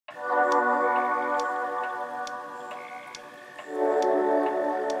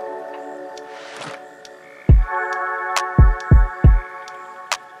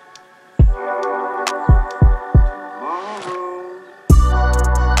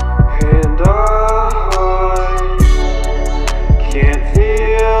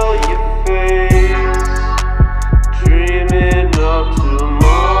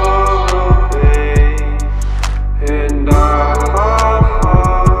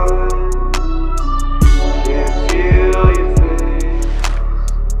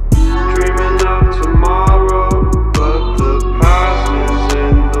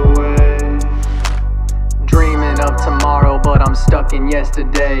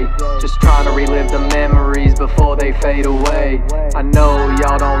day, just trying to relive the memories before they fade away. I know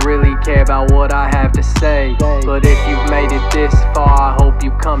y'all don't really care about what I have to say, but if you've made it this far, I hope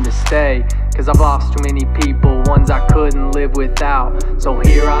you've come to stay. Cause I've lost too many people, ones I couldn't live without. So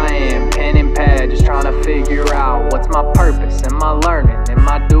here I am, pen and pad, just trying to figure out what's my purpose, am I learning, am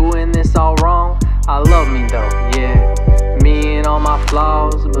I doing this all wrong? I love me though, yeah, me and all my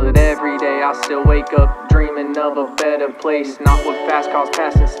flaws, but every day I still wake up dreaming of a better place. Not with fast cars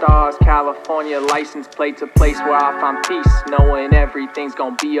passing stars, California license plates, a place where I find peace, knowing everything's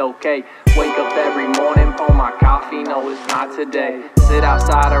gonna be okay. Wake up every morning, pour my coffee, no it's not today. Sit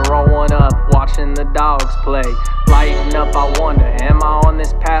outside and roll one up, watching the dogs play. Lighting up, I wonder, am I on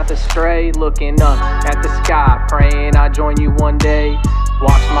this path astray? Looking up at the sky, praying I join you one day.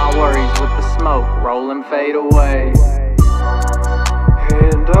 Watch my worries with the smoke roll and fade away.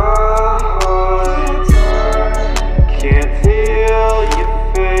 And